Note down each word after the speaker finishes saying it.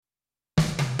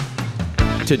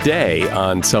Today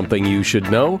on Something You Should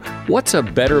Know, what's a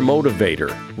better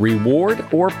motivator, reward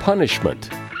or punishment?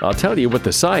 I'll tell you what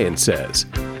the science says.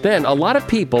 Then, a lot of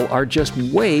people are just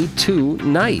way too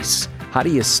nice. How do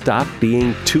you stop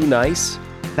being too nice?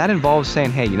 That involves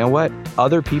saying, hey, you know what?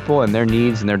 Other people and their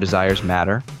needs and their desires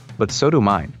matter, but so do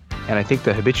mine. And I think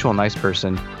the habitual nice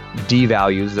person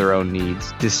devalues their own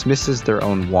needs, dismisses their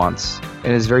own wants,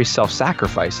 and is very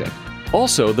self-sacrificing.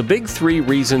 Also, the big 3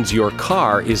 reasons your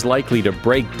car is likely to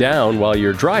break down while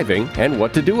you're driving and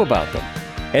what to do about them.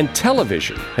 And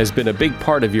television has been a big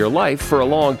part of your life for a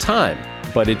long time,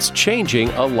 but it's changing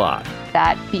a lot.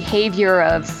 That behavior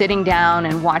of sitting down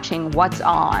and watching what's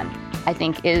on, I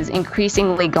think, is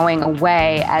increasingly going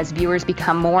away as viewers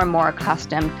become more and more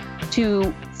accustomed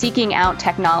to seeking out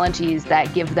technologies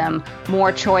that give them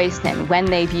more choice in when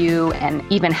they view and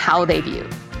even how they view.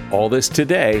 All this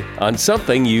today on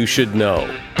Something You Should Know.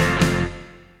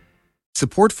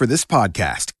 Support for this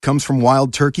podcast comes from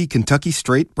Wild Turkey Kentucky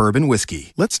Straight Bourbon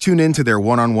Whiskey. Let's tune in to their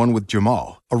one-on-one with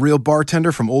Jamal, a real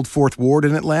bartender from Old Fourth Ward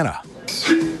in Atlanta.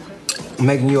 I'm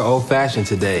making you an old-fashioned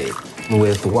today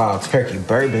with Wild Turkey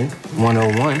Bourbon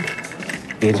 101.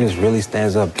 It just really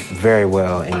stands up very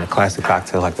well in a classic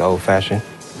cocktail like the old-fashioned.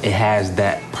 It has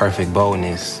that perfect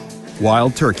boldness.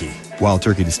 Wild Turkey. Wild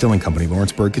Turkey Distilling Company,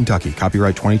 Lawrenceburg, Kentucky.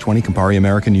 Copyright 2020, Campari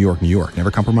American, New York, New York.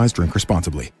 Never compromise, drink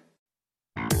responsibly.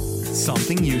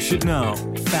 Something you should know.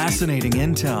 Fascinating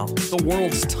intel, the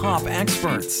world's top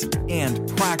experts, and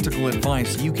practical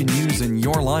advice you can use in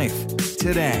your life.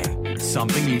 Today,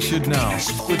 Something You Should Know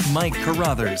with Mike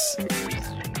Carruthers.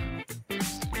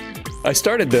 I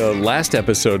started the last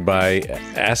episode by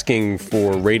asking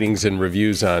for ratings and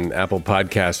reviews on Apple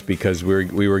Podcasts because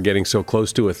we were getting so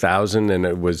close to 1,000, and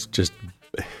it was just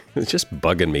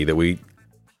bugging me that we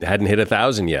hadn't hit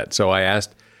 1,000 yet. So I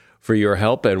asked for your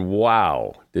help, and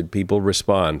wow, did people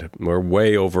respond? We're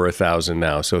way over 1,000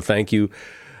 now. So thank you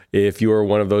if you are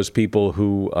one of those people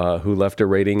who left a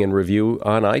rating and review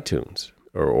on iTunes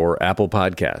or Apple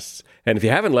Podcasts. And if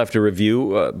you haven't left a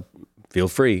review, feel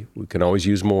free. We can always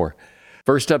use more.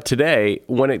 First up today,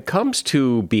 when it comes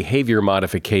to behavior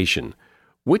modification,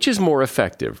 which is more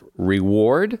effective,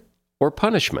 reward or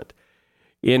punishment?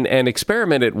 In an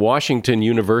experiment at Washington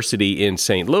University in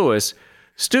St. Louis,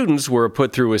 students were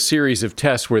put through a series of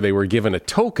tests where they were given a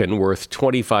token worth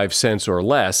 25 cents or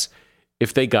less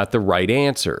if they got the right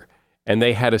answer, and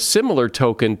they had a similar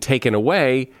token taken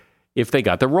away if they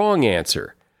got the wrong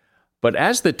answer. But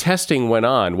as the testing went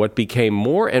on, what became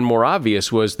more and more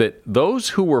obvious was that those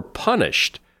who were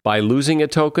punished by losing a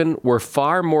token were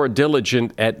far more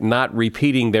diligent at not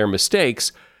repeating their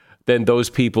mistakes than those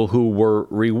people who were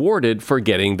rewarded for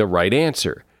getting the right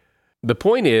answer. The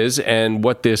point is, and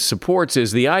what this supports,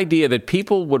 is the idea that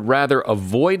people would rather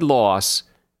avoid loss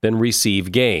than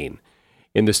receive gain.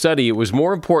 In the study, it was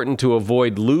more important to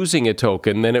avoid losing a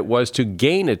token than it was to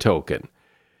gain a token.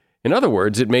 In other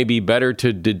words, it may be better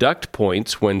to deduct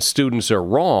points when students are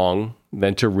wrong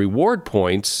than to reward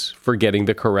points for getting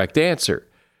the correct answer.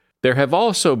 There have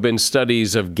also been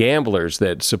studies of gamblers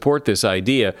that support this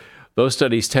idea. Those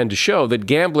studies tend to show that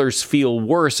gamblers feel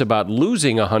worse about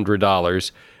losing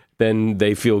 $100 than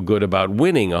they feel good about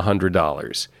winning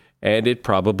 $100. And it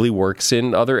probably works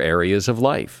in other areas of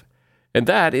life. And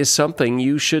that is something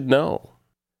you should know.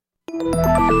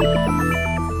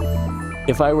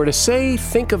 If I were to say,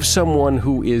 think of someone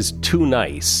who is too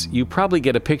nice, you probably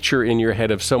get a picture in your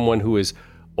head of someone who is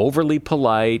overly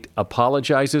polite,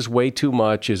 apologizes way too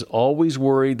much, is always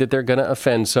worried that they're going to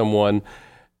offend someone.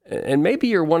 And maybe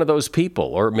you're one of those people,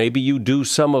 or maybe you do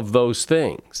some of those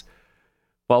things.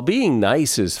 While being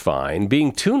nice is fine,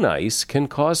 being too nice can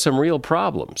cause some real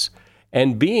problems.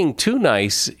 And being too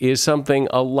nice is something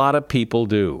a lot of people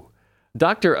do.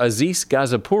 Dr. Aziz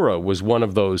Gazipura was one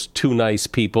of those too nice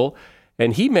people,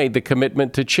 and he made the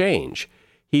commitment to change.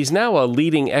 He's now a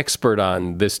leading expert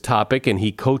on this topic, and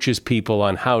he coaches people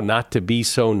on how not to be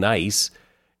so nice.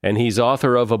 And he's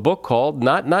author of a book called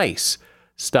Not Nice: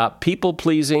 Stop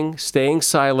People-Pleasing, Staying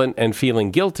Silent, and Feeling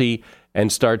Guilty,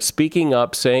 and Start Speaking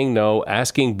Up, Saying No,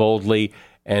 Asking Boldly,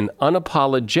 and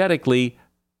Unapologetically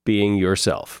Being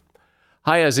Yourself.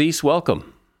 Hi, Aziz.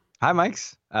 Welcome. Hi,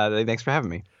 Mike's. Thanks for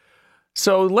having me.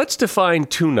 So let's define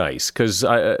too nice, because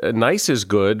nice is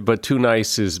good, but too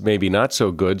nice is maybe not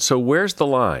so good. So where's the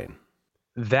line?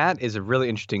 That is a really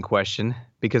interesting question,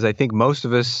 because I think most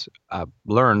of us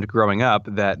learned growing up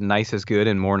that nice is good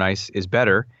and more nice is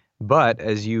better. But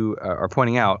as you are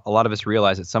pointing out, a lot of us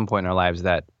realize at some point in our lives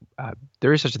that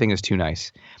there is such a thing as too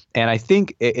nice. And I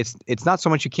think it's not so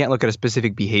much you can't look at a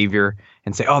specific behavior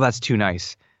and say, oh, that's too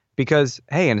nice. Because,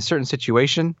 hey, in a certain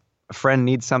situation, a friend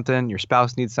needs something, your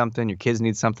spouse needs something, your kids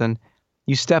need something,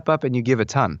 you step up and you give a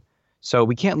ton. So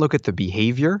we can't look at the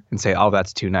behavior and say, oh,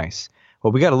 that's too nice.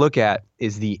 What we got to look at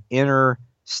is the inner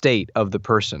state of the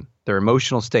person, their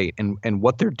emotional state, and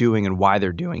what they're doing and why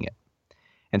they're doing it.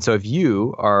 And so if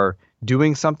you are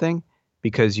doing something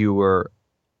because you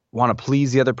want to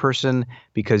please the other person,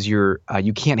 because you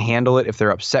can't handle it if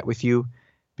they're upset with you,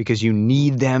 because you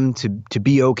need them to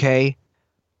be okay,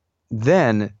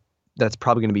 then that's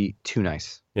probably going to be too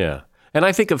nice. Yeah. And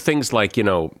I think of things like,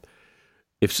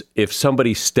 if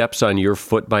somebody steps on your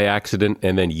foot by accident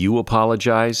and then you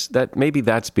apologize,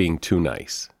 that's being too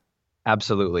nice.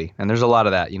 Absolutely. And there's a lot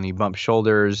of that. You bump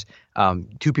shoulders.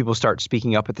 Two people start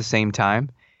speaking up at the same time.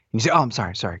 And you say, oh, I'm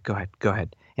sorry. Go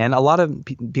ahead. And a lot of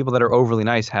people that are overly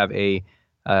nice have a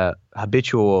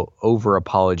habitual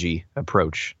over-apology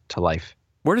approach to life.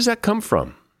 Where does that come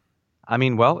from? I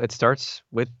mean, well, it starts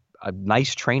with a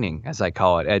nice training, as I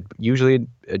call it. Usually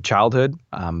at childhood,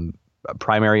 a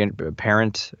primary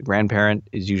parent, grandparent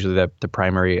is usually the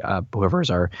primary, whoever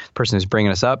is our person who's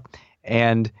bringing us up.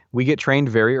 And we get trained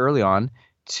very early on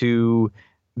to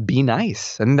be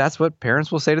nice. And that's what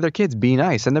parents will say to their kids, be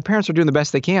nice. And their parents are doing the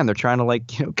best they can. They're trying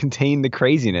to contain the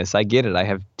craziness. I get it. I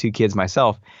have 2 kids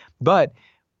myself. But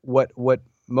what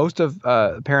most of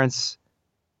parents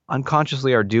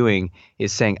unconsciously are doing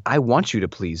is saying, I want you to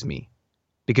please me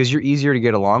because you're easier to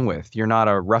get along with. You're not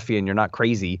a ruffian. You're not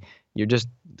crazy. You're just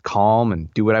calm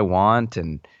and do what I want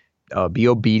and be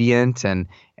obedient.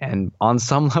 And on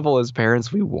some level as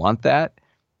parents, we want that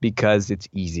because it's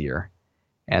easier.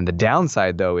 And the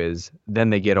downside, though, is then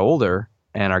they get older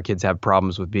and our kids have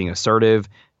problems with being assertive,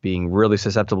 being really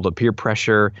susceptible to peer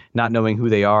pressure, not knowing who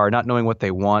they are, not knowing what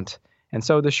they want. And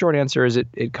so the short answer is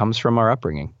it comes from our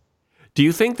upbringing. Do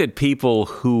you think that people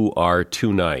who are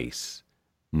too nice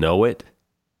know it?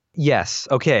 Yes.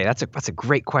 Okay. That's a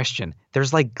great question.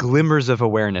 There's like glimmers of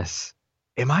awareness.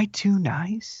 Am I too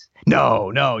nice?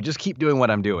 No, just keep doing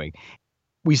what I'm doing.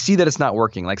 We see that it's not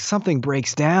working. Like something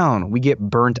breaks down. We get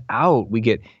burnt out.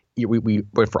 If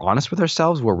we're honest with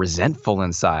ourselves, we're resentful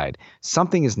inside.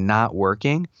 Something is not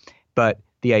working, but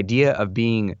the idea of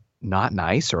being not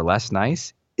nice or less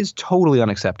nice is totally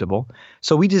unacceptable.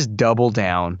 So we just double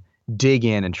down, dig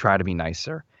in, and try to be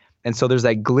nicer. And so there's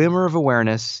that glimmer of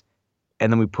awareness,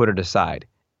 and then we put it aside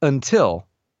until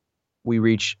we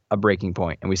reach a breaking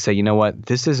point and we say, you know what,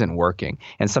 this isn't working.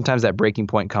 And sometimes that breaking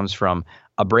point comes from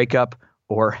a breakup,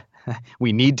 or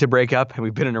we need to break up and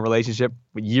we've been in a relationship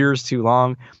for years too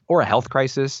long, or a health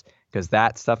crisis, because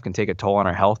that stuff can take a toll on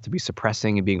our health to be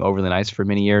suppressing and being overly nice for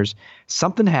many years.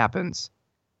 Something happens,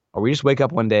 or we just wake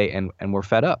up one day and we're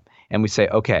fed up and we say,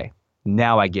 okay,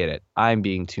 now I get it. I'm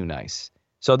being too nice.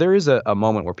 So there is a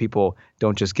moment where people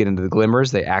don't just get into the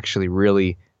glimmers, they actually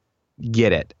really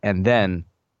get it. And then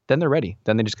they're ready.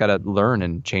 Then they just got to learn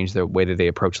and change the way that they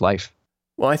approach life.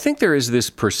 Well, I think there is this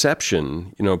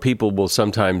perception, people will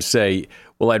sometimes say,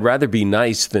 well, I'd rather be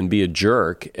nice than be a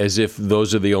jerk, as if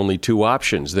those are the only 2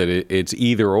 options, that it's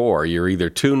either or. You're either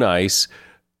too nice,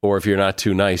 or if you're not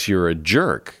too nice, you're a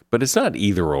jerk. But it's not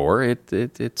either or.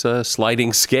 It's a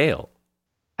sliding scale.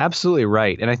 Absolutely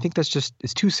right. And I think it's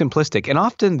too simplistic. And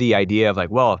often the idea of like,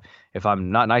 well, if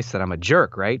I'm not nice, then I'm a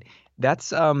jerk, right?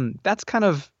 That's kind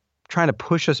of trying to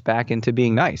push us back into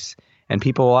being nice. And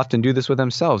people will often do this with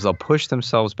themselves. They'll push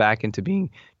themselves back into being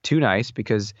too nice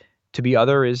because to be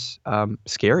other is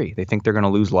scary. They think they're going to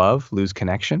lose love, lose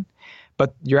connection.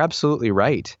 But you're absolutely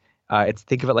right.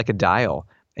 Think of it like a dial.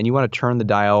 And you want to turn the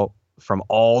dial from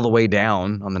all the way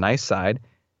down on the nice side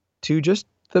to just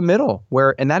the middle,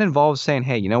 and that involves saying,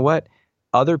 hey, you know what?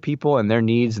 Other people and their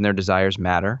needs and their desires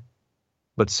matter,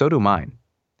 but so do mine.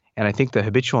 And I think the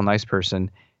habitual nice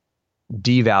person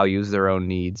devalues their own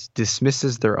needs,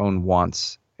 dismisses their own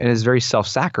wants, and is very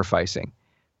self-sacrificing.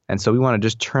 And so we want to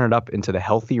just turn it up into the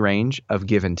healthy range of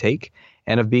give and take,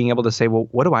 and of being able to say, well,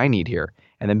 what do I need here?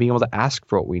 And then being able to ask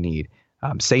for what we need.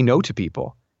 Say no to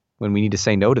people when we need to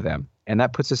say no to them. And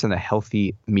that puts us in the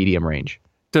healthy medium range.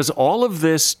 Do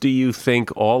you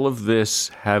think all of this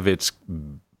have its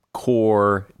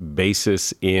core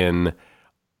basis in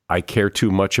I care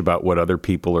too much about what other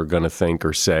people are going to think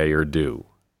or say or do?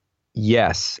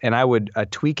 Yes. And I would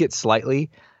tweak it slightly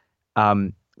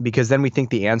because then we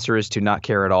think the answer is to not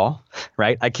care at all,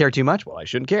 right? I care too much. Well, I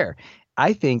shouldn't care.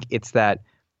 I think it's that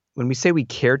when we say we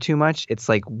care too much, it's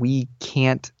like we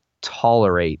can't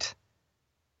tolerate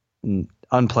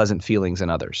unpleasant feelings in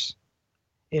others.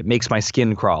 It makes my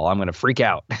skin crawl. I'm going to freak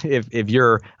out if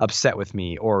you're upset with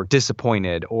me or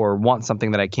disappointed or want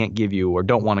something that I can't give you or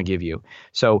don't want to give you.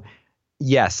 So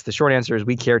yes, the short answer is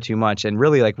we care too much. And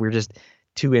really, like, we're just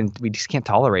we just can't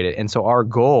tolerate it. And so our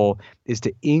goal is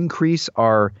to increase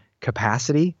our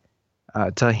capacity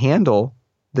to handle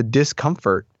the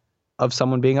discomfort of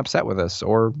someone being upset with us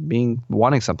or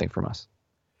wanting something from us.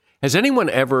 Has anyone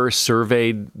ever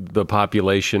surveyed the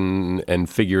population and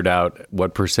figured out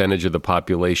what percentage of the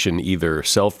population either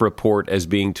self-report as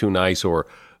being too nice or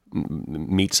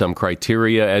meet some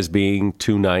criteria as being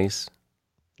too nice?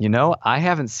 I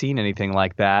haven't seen anything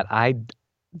like that.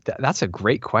 That's a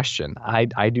great question.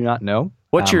 I do not know.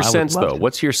 What's your sense, though?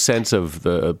 What's your sense of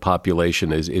the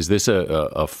population? Is this a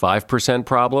 5%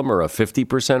 problem or a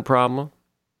 50% problem?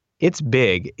 It's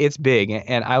big. It's big.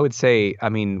 And I would say,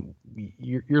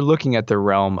 you're looking at the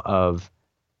realm of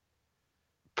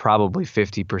probably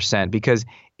 50% because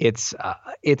it's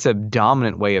a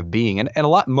dominant way of being. And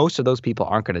most of those people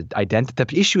aren't going to identify.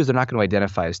 The issue is they're not going to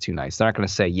identify as too nice. They're not going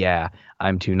to say, yeah,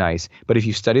 I'm too nice. But if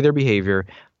you study their behavior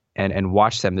and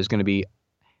watch them, there's going to be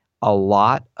a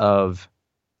lot of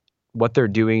what they're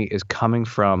doing is coming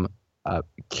from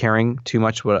caring too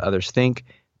much what others think,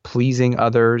 pleasing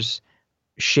others,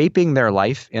 shaping their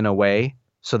life in a way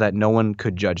so that no one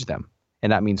could judge them.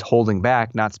 And that means holding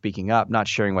back, not speaking up, not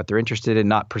sharing what they're interested in,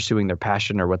 not pursuing their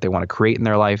passion or what they want to create in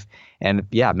their life. And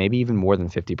yeah, maybe even more than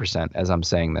 50% as I'm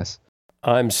saying this.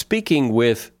 I'm speaking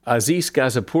with Aziz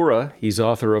Gazipura. He's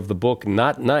author of the book,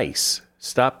 Not Nice: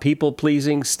 Stop People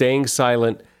Pleasing, Staying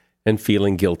Silent, and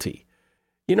Feeling Guilty.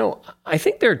 I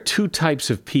think there are two types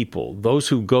of people: those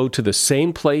who go to the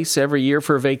same place every year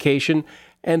for a vacation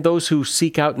and those who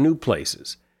seek out new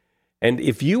places. And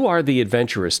if you are the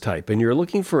adventurous type and you're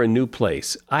looking for a new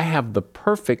place, I have the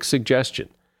perfect suggestion: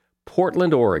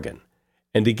 Portland, Oregon.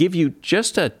 And to give you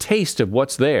just a taste of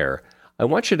what's there, I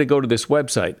want you to go to this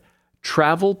website,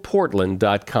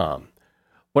 travelportland.com.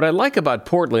 What I like about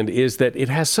Portland is that it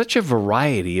has such a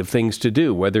variety of things to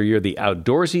do, whether you're the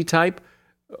outdoorsy type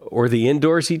or the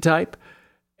indoorsy type.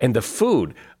 And the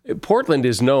food. Portland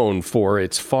is known for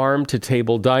its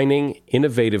farm-to-table dining,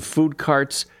 innovative food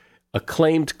carts,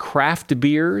 acclaimed craft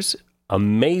beers,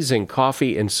 amazing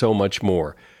coffee, and so much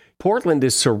more. Portland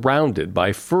is surrounded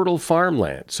by fertile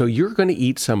farmland, so you're going to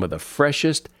eat some of the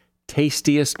freshest,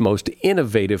 tastiest, most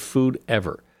innovative food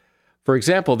ever. For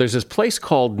example, there's this place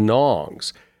called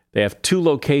Nong's. They have 2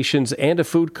 locations and a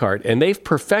food cart, and they've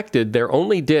perfected their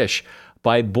only dish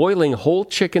by boiling whole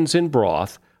chickens in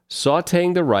broth,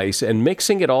 sautéing the rice, and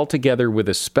mixing it all together with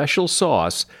a special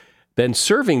sauce, then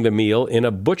serving the meal in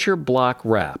a butcher block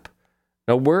wrap.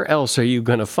 Now, where else are you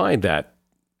going to find that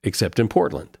except in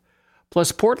Portland?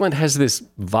 Plus, Portland has this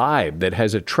vibe that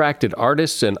has attracted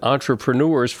artists and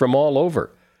entrepreneurs from all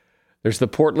over. There's the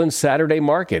Portland Saturday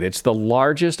Market. It's the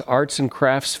largest arts and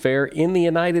crafts fair in the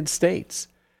United States.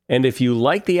 And if you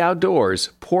like the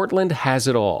outdoors, Portland has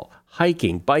it all: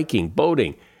 hiking, biking,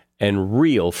 boating, and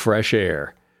real fresh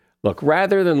air. Look,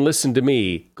 rather than listen to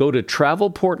me, go to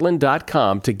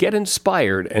travelportland.com to get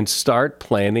inspired and start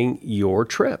planning your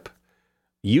trip.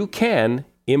 You can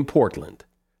in Portland.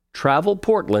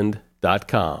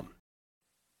 travelportland.com.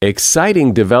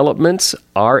 Exciting developments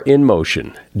are in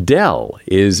motion. Dell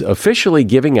is officially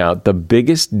giving out the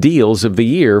biggest deals of the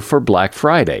year for Black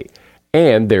Friday.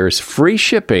 And there's free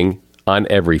shipping on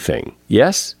everything.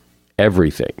 Yes,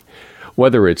 everything.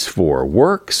 Whether it's for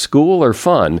work, school, or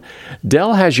fun,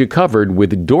 Dell has you covered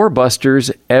with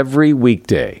doorbusters every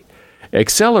weekday.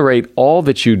 Accelerate all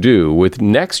that you do with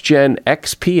next-gen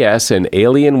XPS and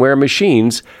Alienware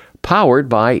machines powered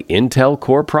by Intel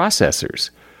Core processors.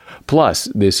 Plus,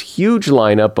 this huge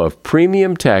lineup of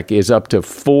premium tech is up to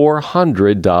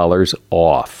 $400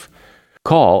 off.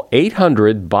 Call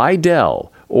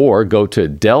 800-BY-DELL or go to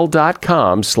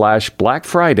Dell.com/Black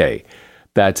Friday.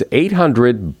 That's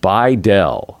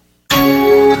 800-BY-DELL.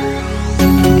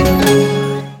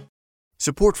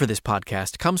 Support for this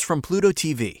podcast comes from Pluto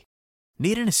TV.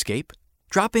 Need an escape?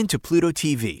 Drop into Pluto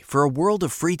TV for a world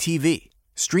of free TV.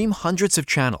 Stream hundreds of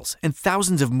channels and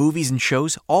thousands of movies and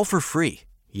shows all for free.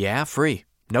 Yeah, free.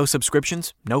 No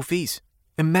subscriptions, no fees.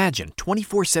 Imagine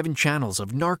 24/7 channels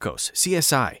of Narcos,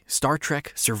 CSI, Star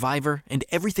Trek, Survivor, and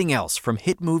everything else from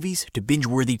hit movies to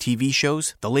binge-worthy TV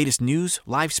shows, the latest news,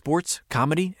 live sports,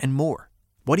 comedy, and more.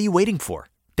 What are you waiting for?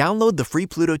 Download the free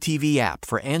Pluto TV app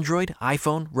for Android,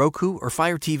 iPhone, Roku, or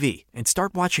Fire TV and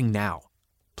start watching now.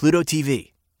 Pluto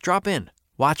TV. Drop in.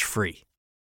 Watch free.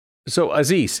 So,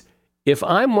 Aziz, if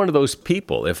I'm one of those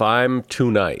people, if I'm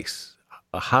too nice,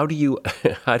 how do you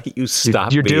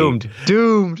stop? You're doomed.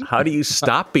 How do you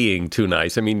stop being too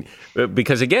nice? I mean,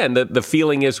 because again, the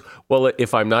feeling is, well,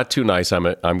 if I'm not too nice, I'm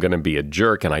going to be a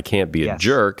jerk, and I can't be a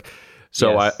jerk.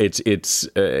 So it's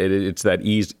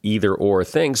that either or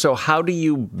thing. So how do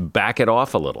you back it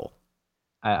off a little?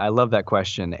 I love that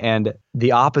question. And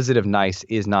the opposite of nice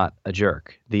is not a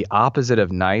jerk. The opposite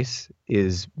of nice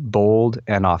is bold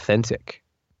and authentic.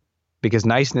 Because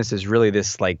niceness is really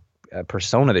this like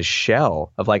persona, this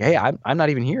shell of like, hey, I'm not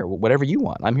even here. Whatever you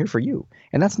want, I'm here for you.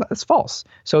 And that's false.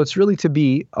 So it's really to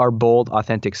be our bold,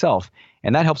 authentic self.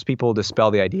 And that helps people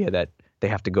dispel the idea that they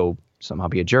have to go somehow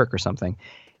be a jerk or something.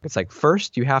 It's like,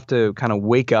 first you have to kind of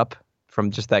wake up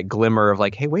from just that glimmer of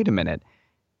like, hey, wait a minute.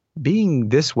 Being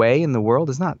this way in the world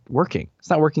is not working. It's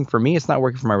not working for me. It's not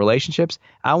working for my relationships.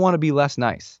 I want to be less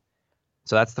nice.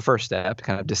 So that's the first step,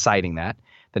 kind of deciding that.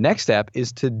 The next step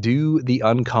is to do the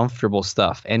uncomfortable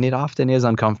stuff. And it often is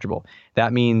uncomfortable.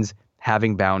 That means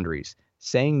having boundaries,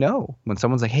 saying no. When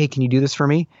someone's like, hey, can you do this for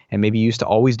me? And maybe you used to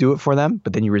always do it for them,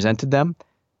 but then you resented them.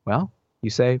 Well, you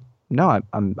say, no,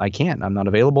 I can't. I'm not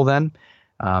available then.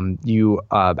 You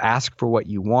ask for what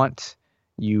you want.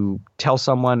 You tell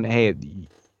someone, hey,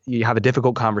 you have a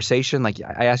difficult conversation. Like,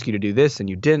 I asked you to do this and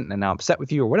you didn't, and now I'm upset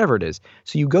with you or whatever it is.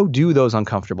 So you go do those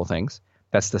uncomfortable things.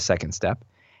 That's the second step.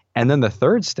 And then the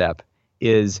third step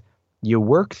is you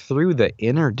work through the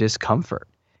inner discomfort,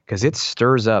 because it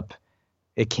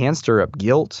can stir up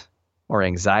guilt or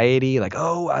anxiety. Like,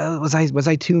 oh, was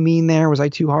I too mean there? Was I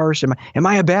too harsh? Am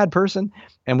I a bad person?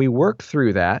 And we work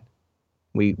through that.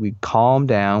 We calm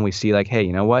down. We see like, hey,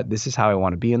 you know what? This is how I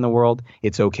want to be in the world.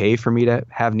 It's okay for me to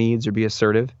have needs or be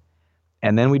assertive.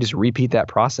 And then we just repeat that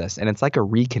process. And it's like a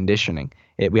reconditioning.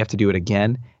 We have to do it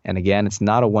again and again. It's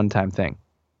not a one-time thing.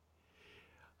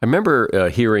 I remember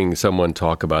hearing someone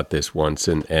talk about this once,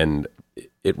 and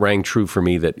it rang true for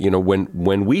me that,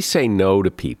 when we say no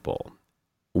to people,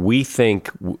 we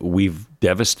think we've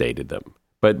devastated them.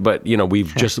 But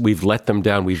we've let them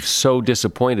down. We've so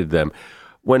disappointed them.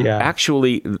 When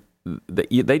actually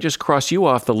they just cross you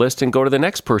off the list and go to the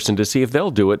next person to see if they'll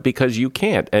do it because you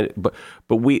can't.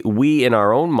 But we in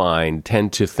our own mind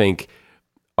tend to think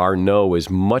our no is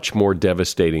much more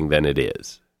devastating than it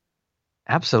is.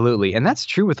 Absolutely. And that's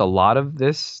true with a lot of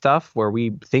this stuff where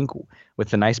we think with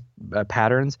the nice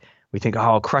patterns, we think, oh,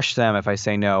 I'll crush them if I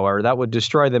say no, or that would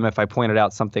destroy them if I pointed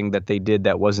out something that they did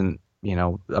that wasn't,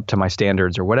 up to my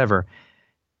standards or whatever.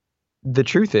 The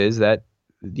truth is that,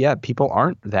 people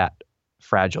aren't that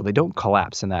fragile. They don't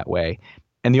collapse in that way.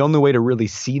 And the only way to really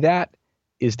see that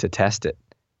is to test it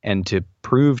and to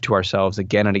prove to ourselves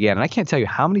again and again. And I can't tell you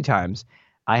how many times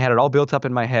I had it all built up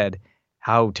in my head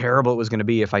how terrible it was going to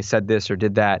be if I said this or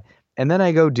did that. And then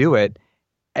I go do it,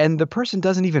 and the person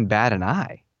doesn't even bat an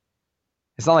eye.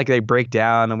 It's not like they break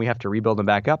down and we have to rebuild them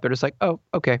back up. They're just like, oh,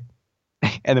 okay.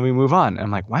 And then we move on. And I'm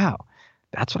like, wow,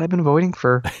 that's what I've been avoiding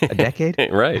for a decade.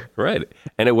 Right.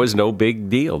 And it was no big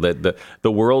deal. That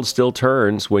the world still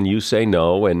turns when you say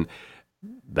no, and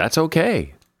that's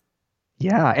okay.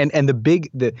 Yeah. And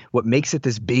what makes it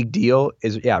this big deal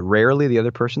is, rarely the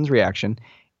other person's reaction.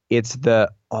 It's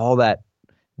all that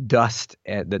dust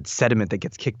and that sediment that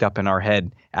gets kicked up in our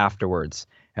head afterwards,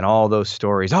 and all those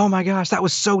stories. Oh my gosh, that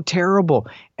was so terrible.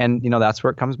 And that's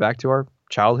where it comes back to our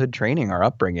childhood training, our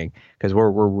upbringing, because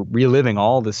we're reliving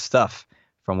all this stuff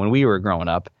from when we were growing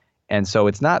up. And so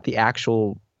it's not the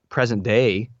actual present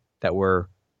day that we're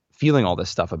feeling all this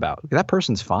stuff about. That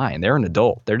person's fine. They're an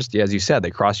adult. They're just, as you said,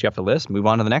 they cross you off the list, move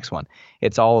on to the next one.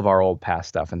 It's all of our old past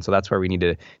stuff. And so that's where we need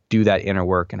to do that inner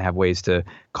work and have ways to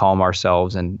calm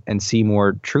ourselves and see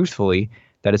more truthfully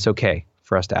that it's okay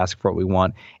for us to ask for what we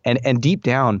want. And deep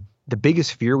down, the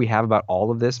biggest fear we have about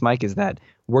all of this, Mike, is that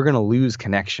we're going to lose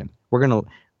connection.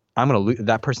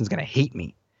 That person's going to hate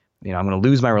me. I'm going to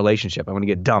lose my relationship. I'm going to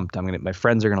get dumped. My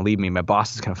friends are going to leave me. My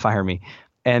boss is going to fire me.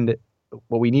 And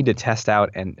what we need to test out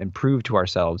and prove to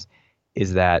ourselves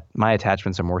is that my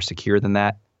attachments are more secure than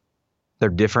that. They're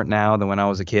different now than when I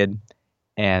was a kid,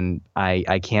 and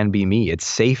I can be me. It's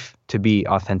safe to be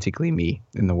authentically me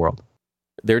in the world.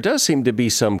 There does seem to be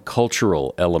some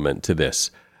cultural element to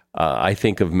this. I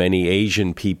think of many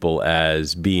Asian people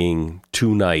as being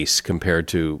too nice compared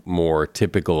to more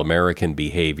typical American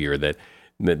behavior, that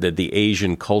the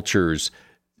Asian cultures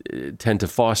tend to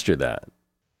foster that.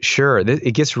 Sure.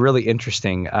 It gets really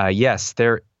interesting. Yes,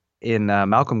 there in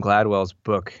Malcolm Gladwell's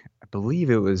book, I believe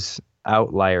it was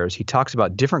Outliers, he talks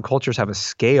about different cultures have a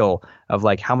scale of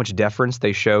like how much deference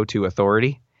they show to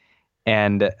authority.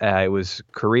 And it was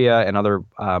Korea and other,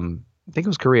 I think it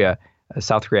was Korea,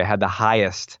 South Korea had the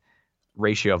highest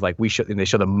ratio of like they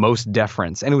show the most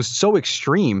deference. And it was so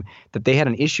extreme that they had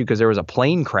an issue because there was a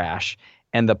plane crash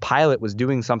and the pilot was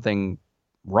doing something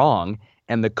wrong.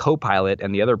 And the co-pilot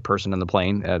and the other person in the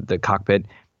plane, the cockpit,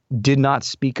 did not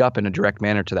speak up in a direct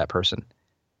manner to that person.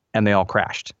 and they all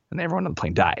crashed and everyone on the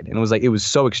plane died. And it was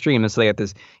so extreme. And so they got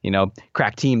this,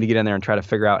 crack team to get in there and try to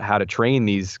figure out how to train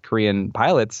these Korean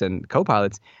pilots and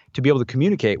co-pilots to be able to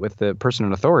communicate with the person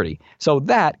in authority. So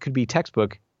that could be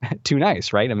textbook too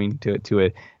nice, right? I mean, to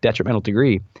a detrimental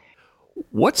degree.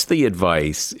 What's the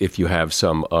advice, if you have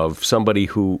some, of somebody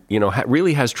who,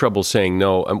 really has trouble saying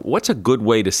no? What's a good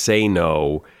way to say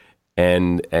no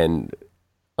and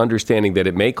understanding that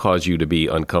it may cause you to be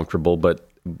uncomfortable, but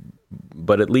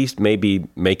at least maybe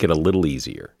make it a little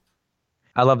easier?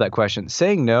 I love that question.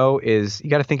 Saying no is, you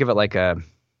got to think of it like a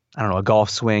golf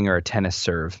swing or a tennis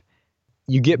serve.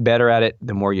 You get better at it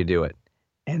the more you do it.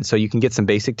 And so you can get some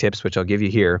basic tips, which I'll give you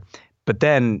here. But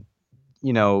then,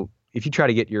 if you try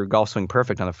to get your golf swing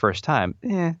perfect on the first time,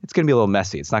 it's going to be a little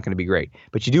messy. It's not going to be great.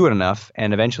 But you do it enough,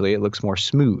 and eventually it looks more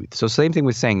smooth. So same thing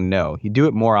with saying no. You do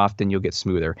it more often, you'll get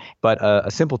smoother. But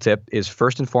a simple tip is,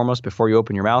 first and foremost, before you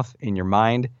open your mouth, in your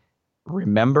mind,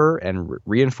 remember and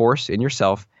reinforce in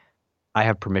yourself, I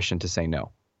have permission to say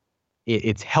no.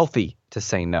 It's healthy to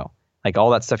say no. Like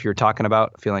all that stuff you were talking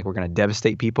about, feeling like we're going to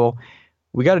devastate people.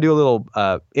 We got to do a little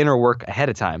inner work ahead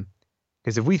of time.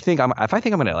 Because if I think I'm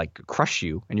going to like crush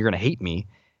you and you're going to hate me,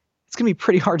 it's going to be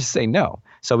pretty hard to say no.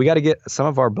 So we got to get some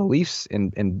of our beliefs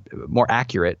and more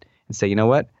accurate and say, you know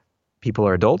what? People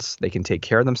are adults. They can take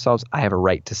care of themselves. I have a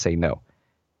right to say no.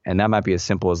 And that might be as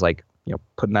simple as like,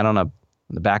 putting that on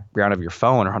the background of your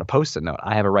phone or on a Post-it note.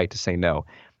 I have a right to say no.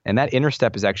 And that inner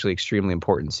step is actually extremely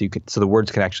important. So the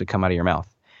words can actually come out of your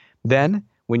mouth. Then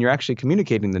when you're actually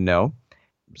communicating the no,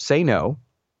 say no,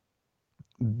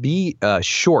 be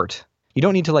short. You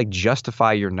don't need to like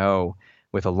justify your no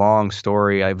with a long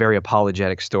story, a very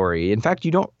apologetic story. In fact,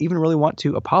 you don't even really want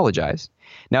to apologize.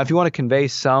 Now, if you want to convey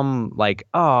some like,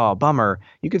 oh, bummer,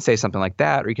 you can say something like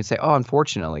that, or you can say, oh,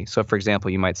 unfortunately. So for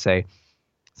example, you might say,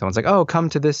 someone's like, oh, come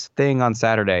to this thing on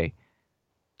Saturday.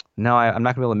 No, I'm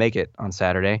not going to be able to make it on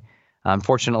Saturday.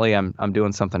 Unfortunately, I'm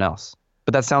doing something else.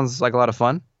 But that sounds like a lot of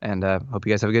fun, and hope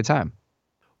you guys have a good time.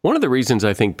 One of the reasons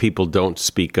I think people don't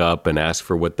speak up and ask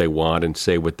for what they want and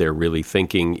say what they're really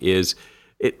thinking is,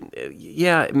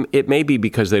 it may be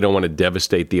because they don't want to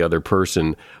devastate the other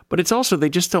person, but it's also they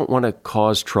just don't want to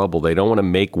cause trouble. They don't want to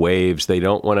make waves. They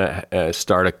don't want to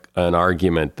start an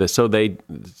argument. So they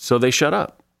shut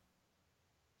up.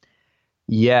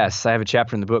 Yes, I have a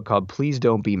chapter in the book called "Please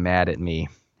Don't Be Mad at Me,"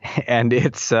 and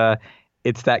it's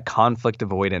that conflict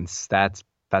avoidance. That's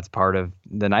part of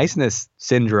the niceness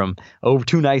syndrome,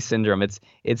 too nice syndrome.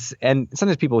 It's and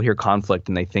sometimes people hear conflict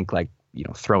and they think like,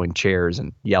 throwing chairs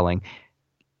and yelling.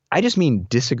 I just mean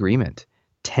disagreement,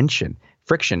 tension,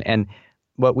 friction. And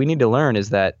what we need to learn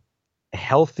is that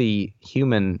healthy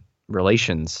human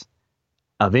relations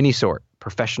of any sort,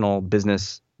 professional,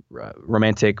 business,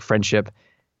 romantic, friendship,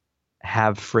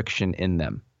 have friction in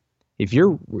them. If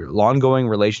your ongoing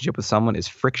relationship with someone is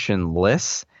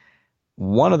frictionless,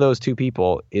 one of those two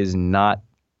people is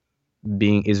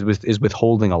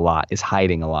withholding a lot, is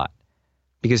hiding a lot.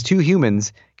 Because two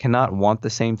humans cannot want the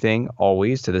same thing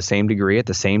always to the same degree at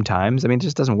the same times. I mean, it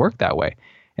just doesn't work that way.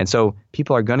 And so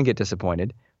people are going to get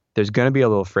disappointed. There's going to be a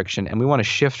little friction. And we want to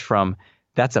shift from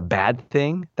that's a bad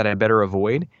thing that I better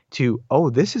avoid to,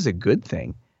 oh, this is a good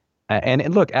thing.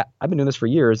 And look, I've been doing this for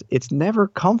years. It's never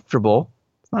comfortable.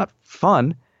 It's not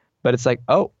fun. But it's like,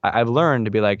 oh, I've learned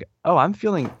to be like, oh, I'm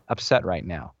feeling upset right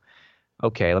now.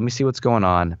 Okay, let me see what's going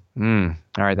on. All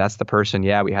right, that's the person.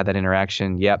 Yeah, we had that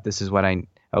interaction. Yep, this is what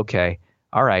okay.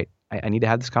 All right, I need to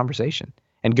have this conversation.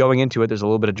 And going into it, there's a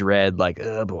little bit of dread, like,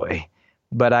 oh boy.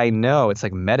 But I know it's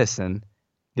like medicine.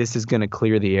 This is going to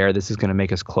clear the air. This is going to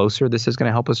make us closer. This is going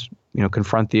to help us,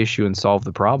 confront the issue and solve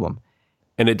the problem.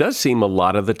 And it does seem a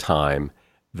lot of the time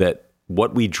that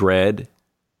what we dread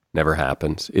never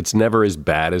happens. It's never as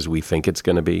bad as we think it's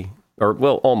going to be, or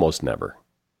well, almost never.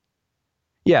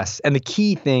 Yes, and the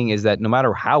key thing is that no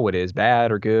matter how it is,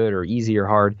 bad or good or easy or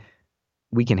hard,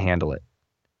 we can handle it.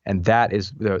 And that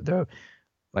is the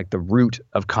root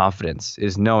of confidence,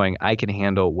 is knowing I can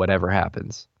handle whatever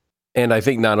happens. And I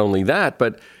think not only that,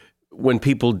 but when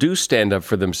people do stand up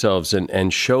for themselves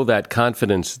and show that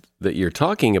confidence that you're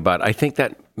talking about, I think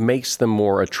that makes them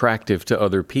more attractive to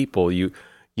other people. You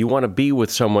want to be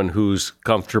with someone who's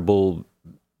comfortable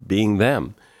being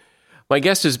them. My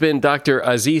guest has been Dr.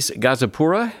 Aziz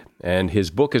Gazipura, and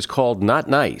his book is called Not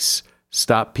Nice: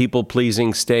 Stop People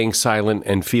Pleasing, Staying Silent,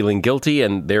 and Feeling Guilty.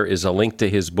 And there is a link to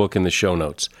his book in the show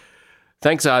notes.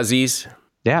 Thanks, Aziz.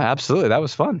 Yeah, absolutely. That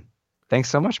was fun. Thanks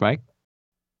so much, Mike.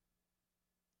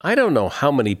 I don't know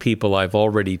how many people I've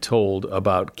already told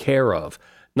about Care of,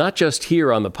 not just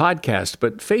here on the podcast,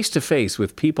 but face-to-face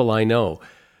with people I know.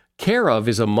 Care of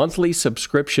is a monthly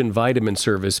subscription vitamin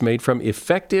service made from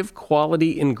effective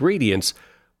quality ingredients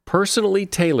personally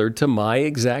tailored to my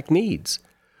exact needs.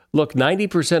 Look,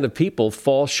 90% of people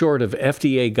fall short of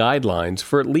FDA guidelines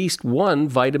for at least one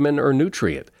vitamin or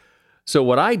nutrient. So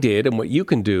what I did and what you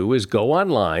can do is go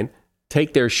online,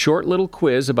 take their short little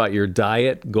quiz about your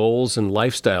diet, goals, and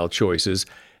lifestyle choices,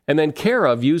 and then Care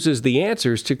of uses the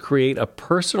answers to create a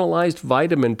personalized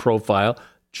vitamin profile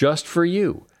just for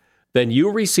you. Then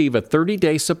you'll receive a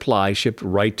 30-day supply shipped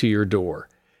right to your door.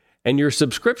 And your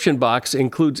subscription box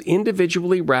includes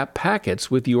individually wrapped packets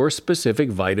with your specific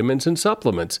vitamins and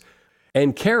supplements.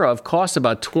 And Care of costs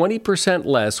about 20%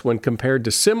 less when compared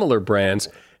to similar brands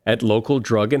at local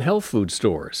drug and health food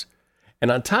stores. And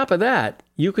on top of that,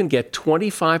 you can get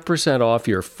 25% off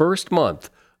your first month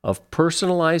of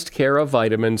personalized Care of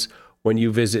vitamins when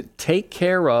you visit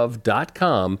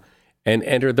takecareof.com and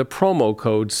enter the promo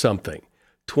code SOMETHING.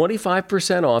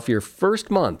 25% off your first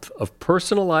month of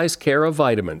personalized Care of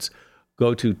vitamins.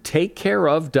 Go to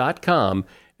takecareof.com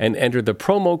and enter the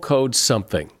promo code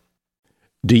SOMETHING.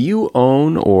 Do you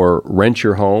own or rent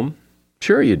your home?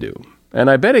 Sure you do. And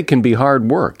I bet it can be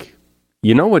hard work.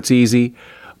 You know what's easy?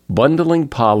 Bundling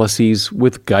policies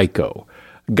with Geico.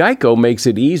 Geico makes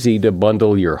it easy to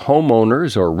bundle your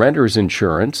homeowner's or renter's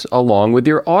insurance along with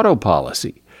your auto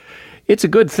policy. It's a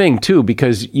good thing, too,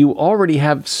 because you already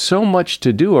have so much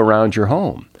to do around your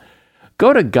home.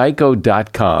 Go to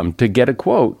geico.com to get a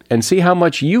quote and see how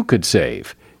much you could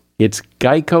save. It's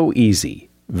Geico Easy.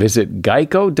 Visit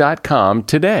geico.com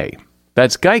today.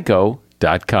 That's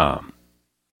geico.com.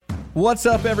 What's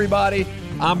up, everybody?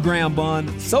 I'm Graham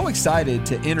Bunn. So excited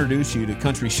to introduce you to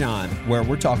Country Shine, where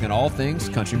we're talking all things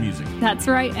country music. That's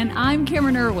right, and I'm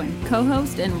Cameron Irwin,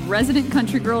 co-host and resident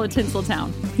country girl at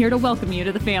Tinseltown, here to welcome you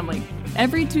to the family.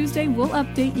 Every Tuesday, we'll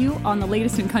update you on the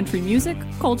latest in country music,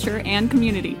 culture, and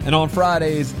community. And on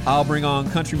Fridays, I'll bring on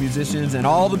country musicians and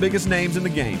all the biggest names in the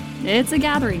game. It's a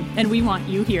gathering, and we want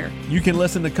you here. You can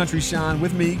listen to Country Shine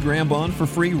with me, Graham Bunn, for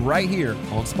free right here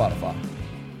on Spotify.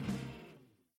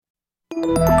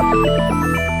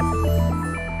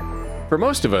 For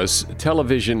most of us,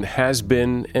 television has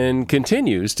been and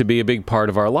continues to be a big part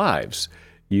of our lives.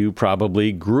 You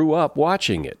probably grew up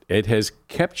watching it. It has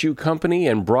kept you company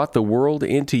and brought the world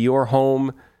into your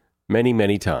home many,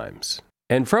 many times.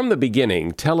 And from the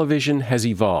beginning, television has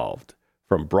evolved.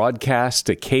 From broadcast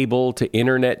to cable to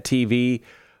internet TV,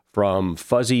 from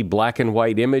fuzzy black and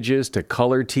white images to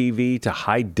color TV to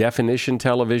high-definition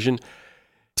television,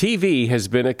 TV has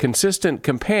been a consistent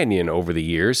companion over the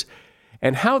years,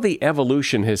 and how the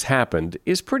evolution has happened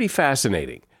is pretty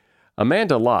fascinating.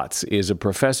 Amanda Lotz is a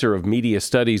professor of media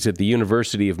studies at the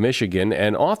University of Michigan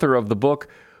and author of the book,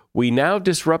 We Now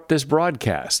Disrupt This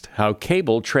Broadcast, How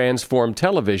Cable Transformed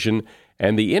Television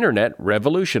and the Internet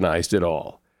Revolutionized It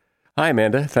All. Hi,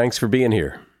 Amanda. Thanks for being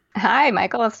here. Hi,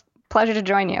 Michael. It's a pleasure to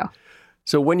join you.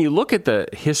 So when you look at the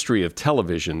history of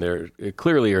television, there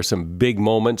clearly are some big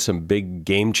moments, some big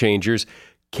game changers.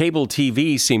 Cable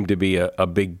TV seemed to be a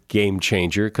big game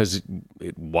changer because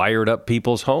it wired up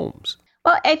people's homes.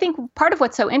 Well, I think part of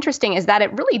what's so interesting is that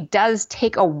it really does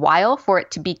take a while for it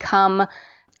to become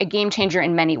a game changer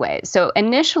in many ways. So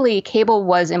initially, cable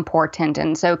was important.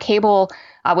 And so cable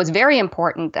was very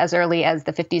important as early as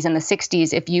the 50s and the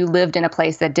 60s if you lived in a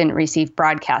place that didn't receive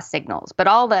broadcast signals. But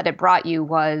all that it brought you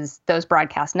was those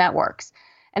broadcast networks.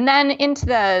 And then into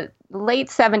the late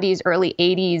 70s, early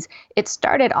 80s, it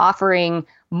started offering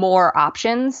more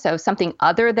options. So something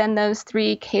other than those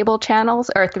three cable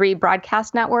channels or three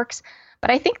broadcast networks.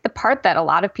 But I think the part that a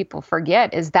lot of people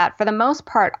forget is that for the most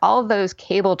part, all of those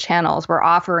cable channels were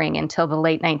offering until the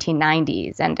late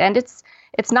 1990s. And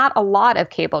it's not a lot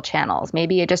of cable channels,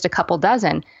 maybe just a couple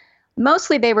dozen.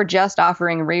 Mostly they were just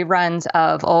offering reruns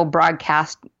of old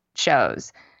broadcast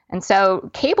shows. And so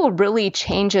cable really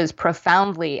changes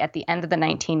profoundly at the end of the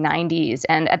 1990s.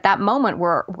 And at that moment,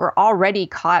 we're already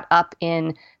caught up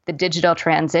in the digital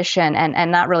transition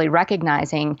and not really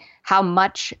recognizing how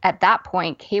much at that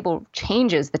point cable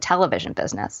changes the television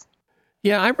business.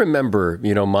 Yeah, I remember,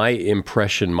 my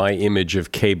impression, my image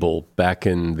of cable back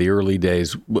in the early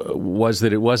days was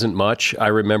that it wasn't much. I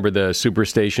remember the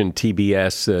superstation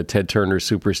TBS, Ted Turner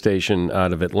Superstation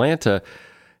out of Atlanta.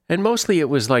 And mostly it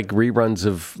was like reruns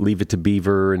of Leave It to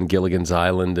Beaver and Gilligan's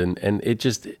Island. And it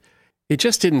just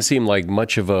didn't seem like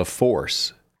much of a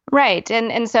force. Right.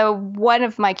 And so one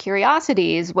of my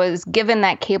curiosities was, given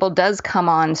that cable does come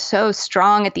on so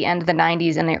strong at the end of the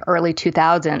 90s and the early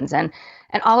 2000s,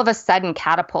 and all of a sudden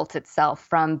catapults itself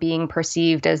from being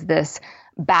perceived as this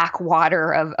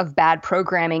backwater of bad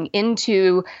programming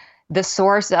into the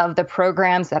source of the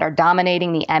programs that are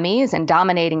dominating the Emmys and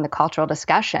dominating the cultural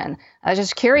discussion. I was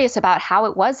just curious about how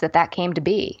it was that that came to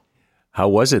be. How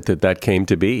was it that that came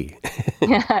to be?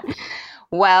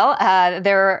 Well,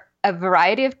 there are a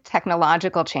variety of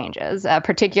technological changes,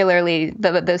 particularly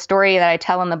the story that I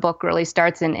tell in the book really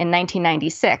starts in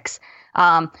 1996.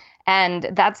 And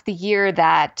that's the year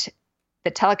that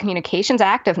the Telecommunications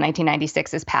Act of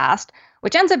 1996 is passed,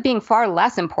 which ends up being far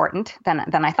less important than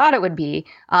I thought it would be.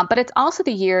 But it's also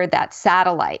the year that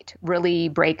satellite really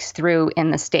breaks through in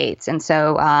the States. And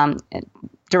so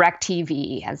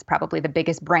DirecTV has probably the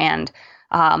biggest brand.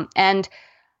 And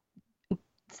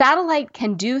satellite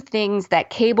can do things that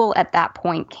cable at that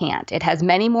point can't. It has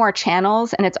many more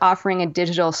channels, and it's offering a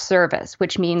digital service,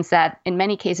 which means that in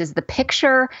many cases, the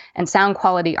picture and sound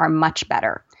quality are much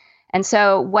better. And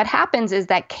so what happens is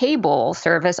that cable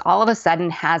service all of a sudden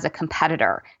has a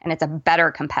competitor, and it's a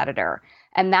better competitor.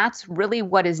 And that's really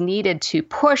what is needed to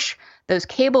push those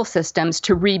cable systems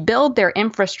to rebuild their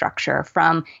infrastructure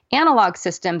from analog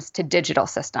systems to digital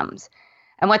systems.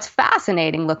 And what's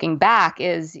fascinating looking back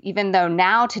is even though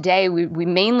now today we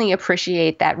mainly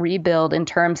appreciate that rebuild in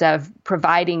terms of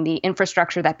providing the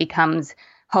infrastructure that becomes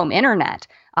home internet,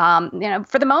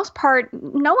 for the most part,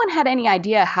 no one had any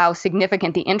idea how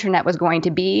significant the internet was going to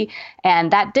be.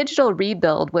 And that digital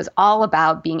rebuild was all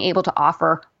about being able to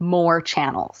offer more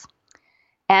channels.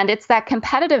 And it's that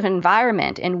competitive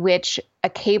environment in which a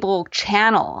cable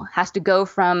channel has to go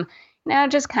from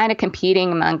just kind of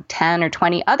competing among 10 or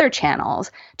 20 other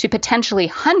channels to potentially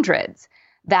hundreds,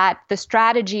 that the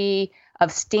strategy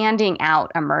of standing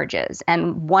out emerges.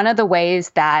 And one of the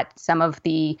ways that some of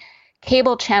the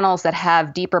cable channels that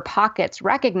have deeper pockets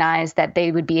recognize that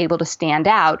they would be able to stand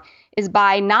out is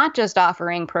by not just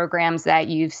offering programs that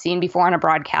you've seen before on a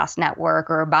broadcast network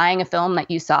or buying a film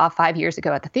that you saw 5 years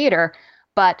ago at the theater,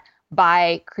 but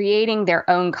by creating their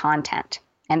own content.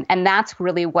 And that's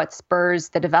really what spurs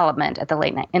the development in the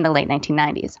late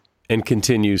 1990s. And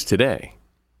continues today.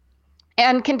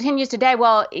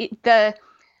 Well, the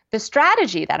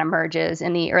strategy that emerges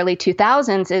in the early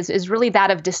 2000s is really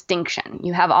that of distinction.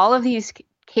 You have all of these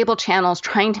cable channels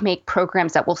trying to make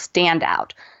programs that will stand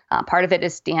out. Part of it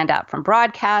is stand out from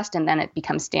broadcast, and then it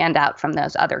becomes stand out from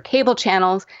those other cable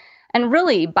channels. And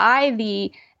really, by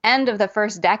the end of the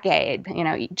first decade,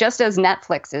 just as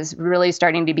Netflix is really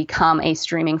starting to become a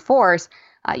streaming force,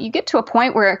 you get to a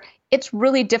point where it's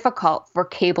really difficult for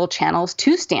cable channels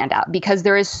to stand out because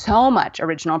there is so much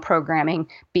original programming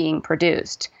being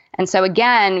produced. And so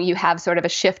again, you have sort of a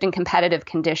shift in competitive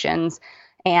conditions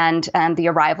and the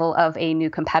arrival of a new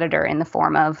competitor in the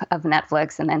form of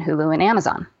Netflix and then Hulu and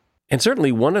Amazon. And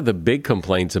certainly one of the big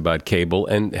complaints about cable,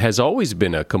 and has always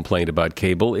been a complaint about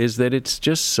cable, is that it's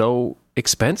just so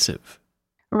expensive.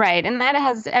 Right. And that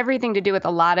has everything to do with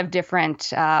a lot of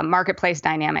different marketplace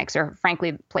dynamics, or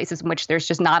frankly, places in which there's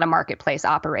just not a marketplace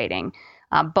operating,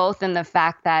 both in the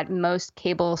fact that most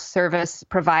cable service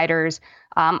providers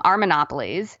are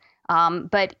monopolies.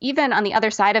 But even on the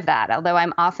other side of that, although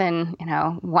I'm often,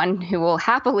 one who will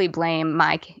happily blame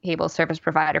my cable service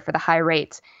provider for the high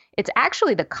rates, it's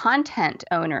actually the content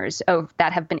owners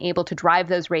that have been able to drive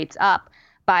those rates up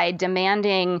by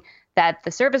demanding that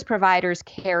the service providers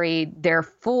carry their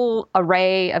full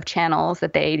array of channels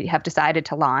that they have decided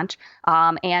to launch,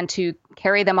 and to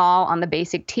carry them all on the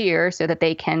basic tier so that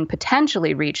they can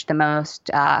potentially reach the most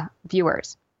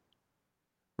viewers.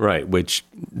 Right, which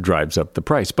drives up the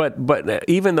price. But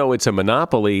even though it's a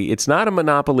monopoly, it's not a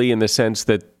monopoly in the sense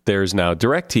that there's now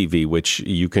DirecTV, which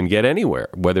you can get anywhere.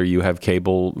 Whether you have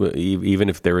cable, even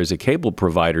if there is a cable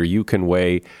provider, you can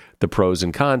weigh the pros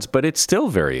and cons, but it's still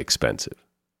very expensive.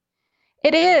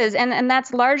 It is, and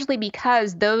that's largely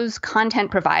because those content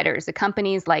providers, the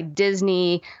companies like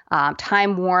Disney,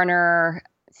 Time Warner,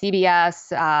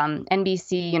 CBS,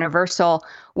 NBC, Universal,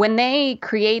 when they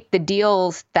create the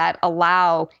deals that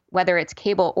allow, whether it's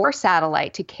cable or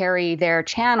satellite, to carry their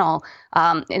channel,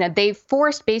 they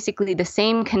forced basically the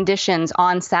same conditions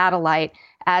on satellite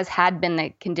as had been the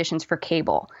conditions for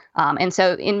cable. And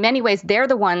so in many ways, they're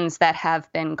the ones that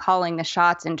have been calling the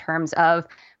shots in terms of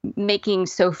making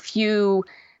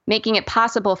it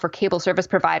possible for cable service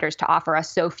providers to offer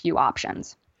us so few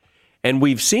options. And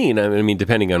we've seen,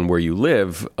 depending on where you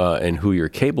live and who your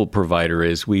cable provider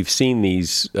is, we've seen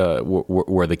these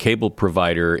where the cable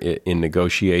provider in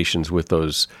negotiations with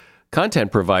those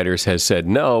content providers has said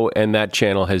no, and that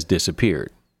channel has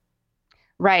disappeared.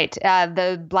 Right.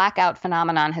 The blackout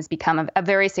phenomenon has become a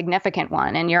very significant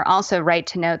one. And you're also right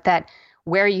to note that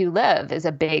where you live is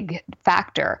a big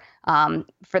factor.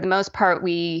 For the most part,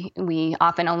 we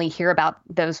often only hear about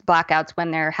those blackouts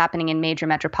when they're happening in major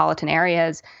metropolitan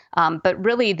areas. But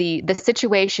really, the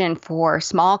situation for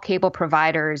small cable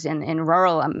providers in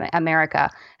rural America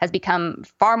has become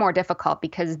far more difficult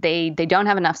because they don't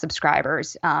have enough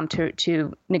subscribers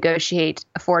to negotiate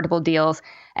affordable deals.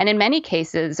 And in many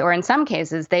cases, or in some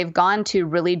cases, they've gone to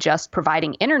really just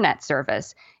providing internet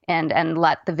service and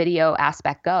let the video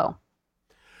aspect go.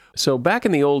 So back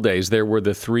in the old days, there were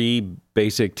the 3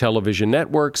 basic television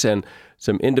networks and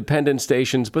some independent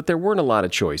stations, but there weren't a lot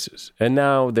of choices. And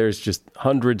now there's just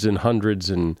hundreds and hundreds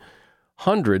and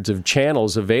hundreds of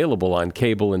channels available on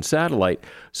cable and satellite.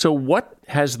 So what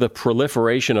has the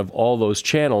proliferation of all those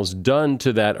channels done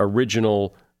to that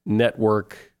original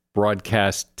network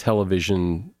broadcast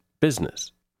television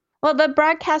business? Well, the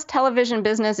broadcast television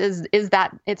business is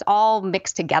that it's all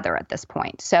mixed together at this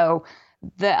point. So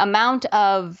the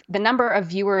number of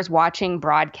viewers watching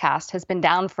broadcast has been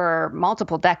down for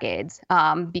multiple decades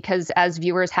because as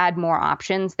viewers had more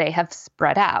options, they have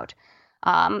spread out.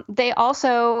 They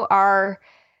also are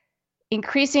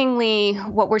increasingly,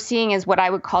 what we're seeing is what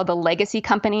I would call the legacy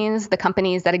companies, the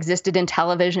companies that existed in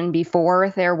television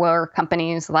before there were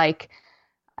companies like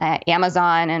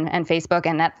Amazon and Facebook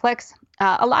and Netflix.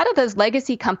 A lot of those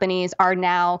legacy companies are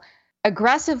now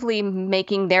aggressively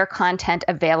making their content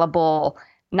available,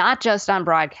 not just on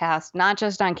broadcast, not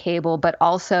just on cable, but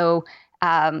also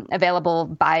available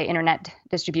by internet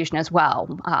distribution as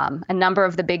well. A number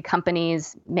of the big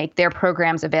companies make their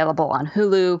programs available on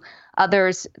Hulu.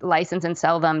 Others license and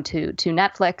sell them to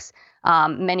Netflix.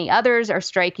 Many others are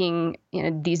striking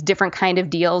these different kind of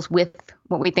deals with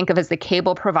what we think of as the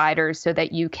cable providers so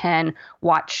that you can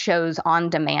watch shows on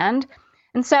demand.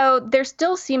 And so there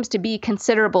still seems to be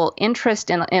considerable interest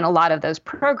in a lot of those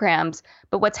programs.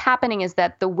 But what's happening is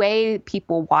that the way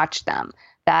people watch them,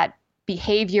 that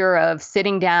behavior of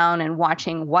sitting down and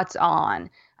watching what's on,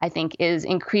 I think is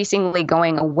increasingly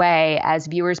going away as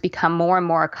viewers become more and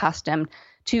more accustomed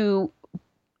to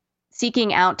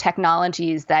seeking out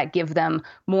technologies that give them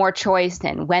more choice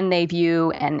in when they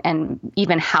view and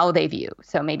even how they view.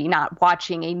 So maybe not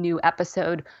watching a new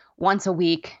episode once a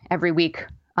week, every week,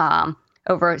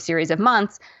 over a series of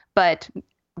months, but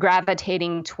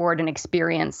gravitating toward an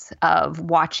experience of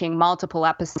watching multiple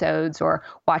episodes or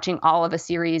watching all of a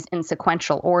series in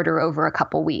sequential order over a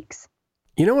couple weeks.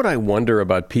 You know what I wonder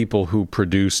about people who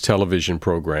produce television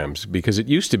programs? Because it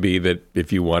used to be that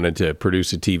if you wanted to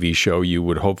produce a TV show, you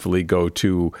would hopefully go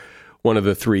to one of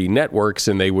the 3 networks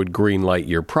and they would greenlight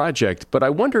your project. But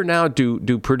I wonder now, do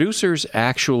producers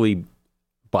actually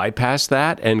bypass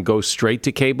that and go straight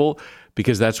to cable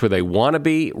because that's where they want to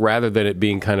be, rather than it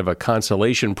being kind of a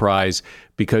consolation prize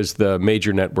because the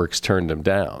major networks turned them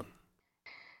down?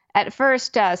 At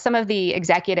first, some of the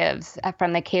executives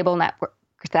from the cable networks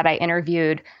that I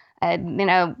interviewed,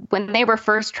 when they were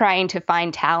first trying to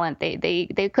find talent,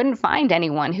 they couldn't find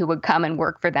anyone who would come and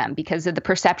work for them because of the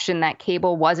perception that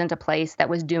cable wasn't a place that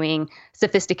was doing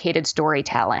sophisticated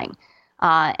storytelling.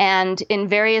 And in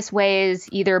various ways,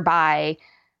 either by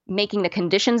making the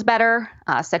conditions better,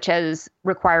 such as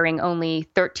requiring only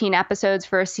 13 episodes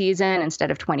for a season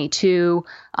instead of 22,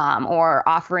 or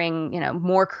offering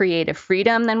more creative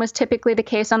freedom than was typically the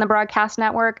case on the broadcast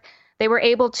network, they were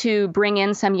able to bring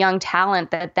in some young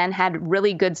talent that then had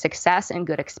really good success and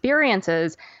good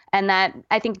experiences, and that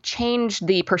I think changed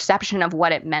the perception of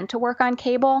what it meant to work on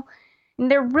cable.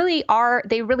 And they really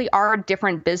are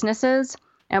different businesses.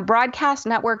 Broadcast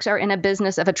networks are in a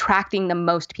business of attracting the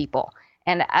most people.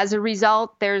 And as a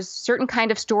result, there's certain kind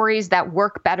of stories that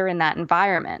work better in that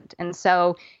environment. And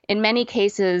so in many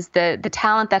cases, the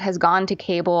talent that has gone to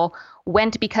cable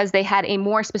went because they had a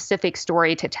more specific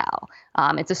story to tell.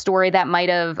 It's a story that might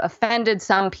have offended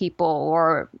some people,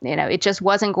 or it just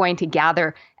wasn't going to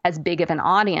gather as big of an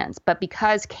audience. But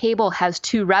because cable has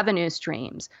 2 revenue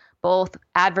streams, both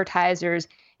advertisers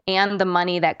and the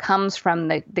money that comes from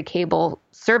the cable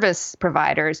service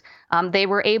providers, they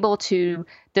were able to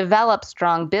develop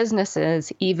strong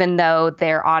businesses, even though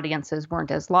their audiences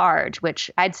weren't as large,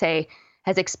 which I'd say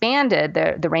has expanded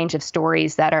the range of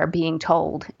stories that are being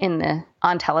told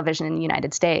on television in the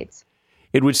United States.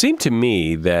 It would seem to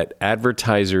me that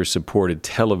advertiser-supported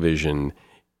television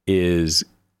is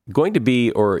going to be,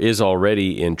 or is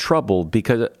already, in trouble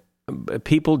because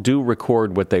people do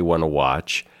record what they want to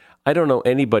watch. I don't know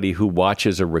anybody who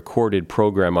watches a recorded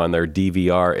program on their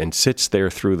DVR and sits there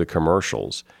through the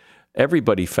commercials.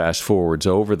 Everybody fast forwards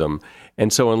over them.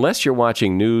 And so unless you're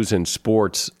watching news and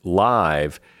sports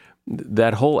live,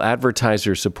 that whole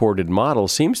advertiser-supported model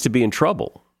seems to be in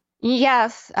trouble.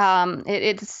 Yes,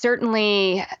 it's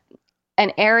certainly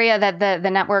an area that the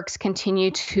networks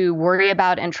continue to worry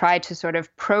about and try to sort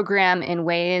of program in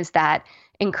ways that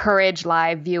encourage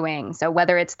live viewing. So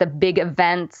whether it's the big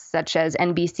events such as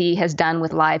NBC has done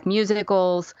with live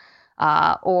musicals,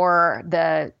 or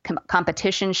the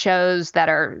competition shows that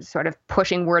are sort of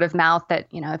pushing word of mouth that,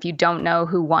 if you don't know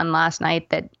who won last night,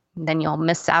 that then you'll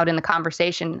miss out in the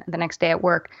conversation the next day at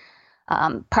work.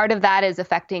 Part of that is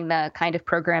affecting the kind of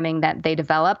programming that they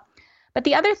develop. But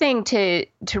the other thing to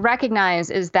recognize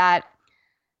is that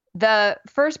the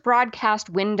first broadcast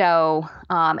window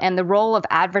and the role of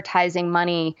advertising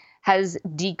money has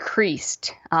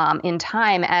decreased in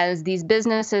time as these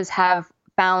businesses have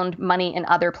found money in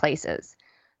other places.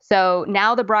 So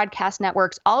now the broadcast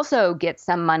networks also get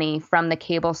some money from the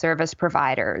cable service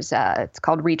providers. It's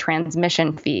called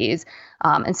retransmission fees.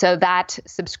 And so that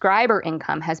subscriber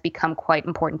income has become quite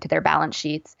important to their balance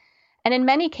sheets. And in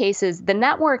many cases, the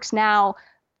networks now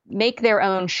make their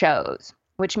own shows,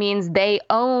 which means they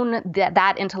own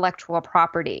that intellectual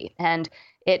property. And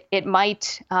it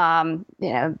might,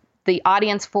 the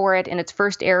audience for it in its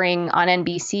first airing on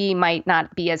NBC might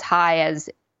not be as high as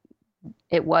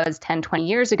it was 10, 20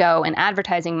 years ago, and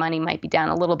advertising money might be down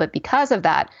a little bit because of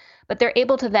that. But they're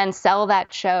able to then sell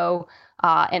that show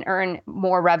and earn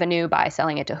more revenue by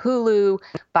selling it to Hulu,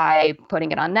 by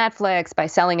putting it on Netflix, by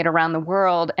selling it around the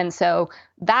world. And so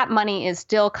that money is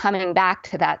still coming back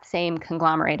to that same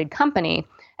conglomerated company.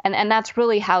 And that's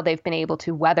really how they've been able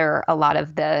to weather a lot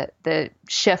of the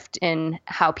shift in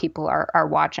how people are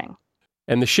watching.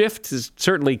 And the shift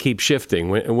certainly keeps shifting.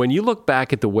 When you look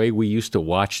back at the way we used to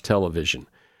watch television,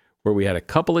 where we had a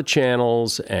couple of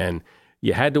channels and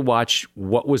you had to watch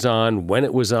what was on, when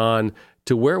it was on,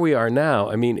 to where we are now,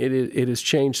 I mean, it has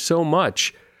changed so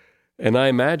much. And I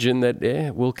imagine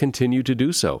that we'll continue to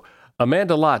do so.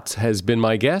 Amanda Lotz has been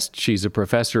my guest. She's a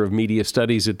professor of media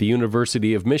studies at the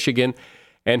University of Michigan.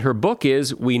 And her book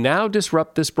is We Now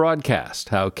Disrupt This Broadcast,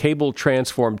 How Cable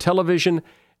Transformed Television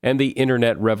and the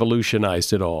Internet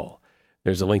Revolutionized It All.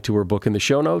 There's a link to her book in the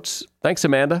show notes. Thanks,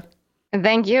 Amanda.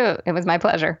 Thank you. It was my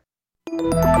pleasure.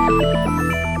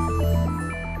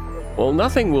 Well,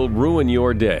 nothing will ruin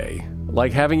your day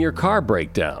like having your car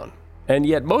break down. And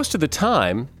yet most of the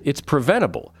time, it's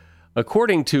preventable.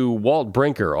 According to Walt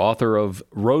Brinker, author of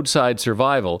Roadside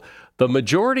Survival, the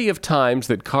majority of times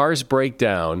that cars break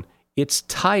down, it's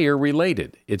tire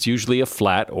related. It's usually a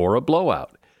flat or a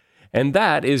blowout. And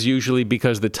that is usually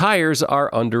because the tires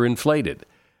are underinflated.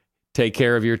 Take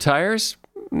care of your tires,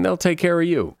 and they'll take care of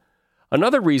you.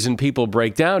 Another reason people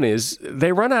break down is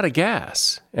they run out of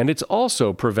gas, and it's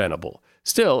also preventable.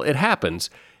 Still, it happens.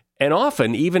 And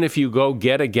often, even if you go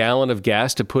get a gallon of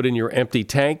gas to put in your empty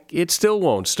tank, it still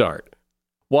won't start.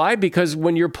 Why? Because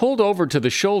when you're pulled over to the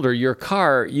shoulder, your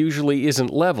car usually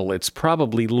isn't level. It's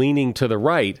probably leaning to the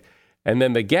right. And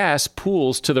then the gas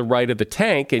pools to the right of the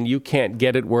tank, and you can't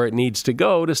get it where it needs to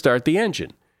go to start the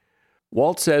engine.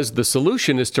 Walt says the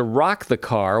solution is to rock the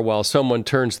car while someone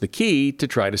turns the key to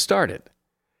try to start it.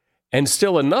 And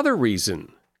still another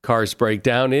reason cars break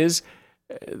down is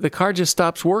the car just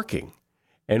stops working.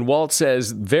 And Walt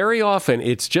says very often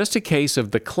it's just a case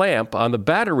of the clamp on the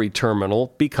battery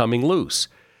terminal becoming loose.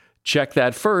 Check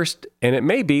that first, and it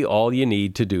may be all you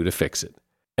need to do to fix it.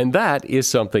 And that is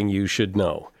something you should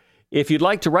know. If you'd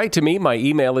like to write to me, my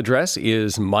email address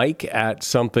is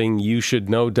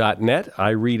mike@somethingyoushouldknow.net. I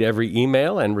read every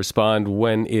email and respond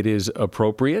when it is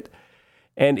appropriate.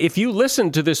 And if you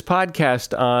listen to this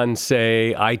podcast on,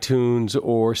 say, iTunes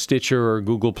or Stitcher or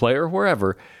Google Play or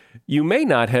wherever, you may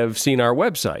not have seen our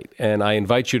website, and I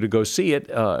invite you to go see it.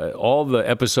 All the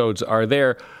episodes are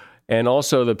there, and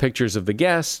also the pictures of the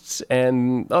guests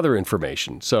and other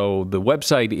information. So the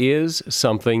website is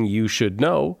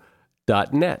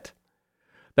somethingyoushouldknow.net.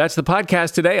 That's the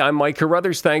podcast today. I'm Mike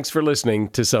Carruthers. Thanks for listening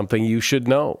to Something You Should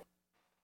Know.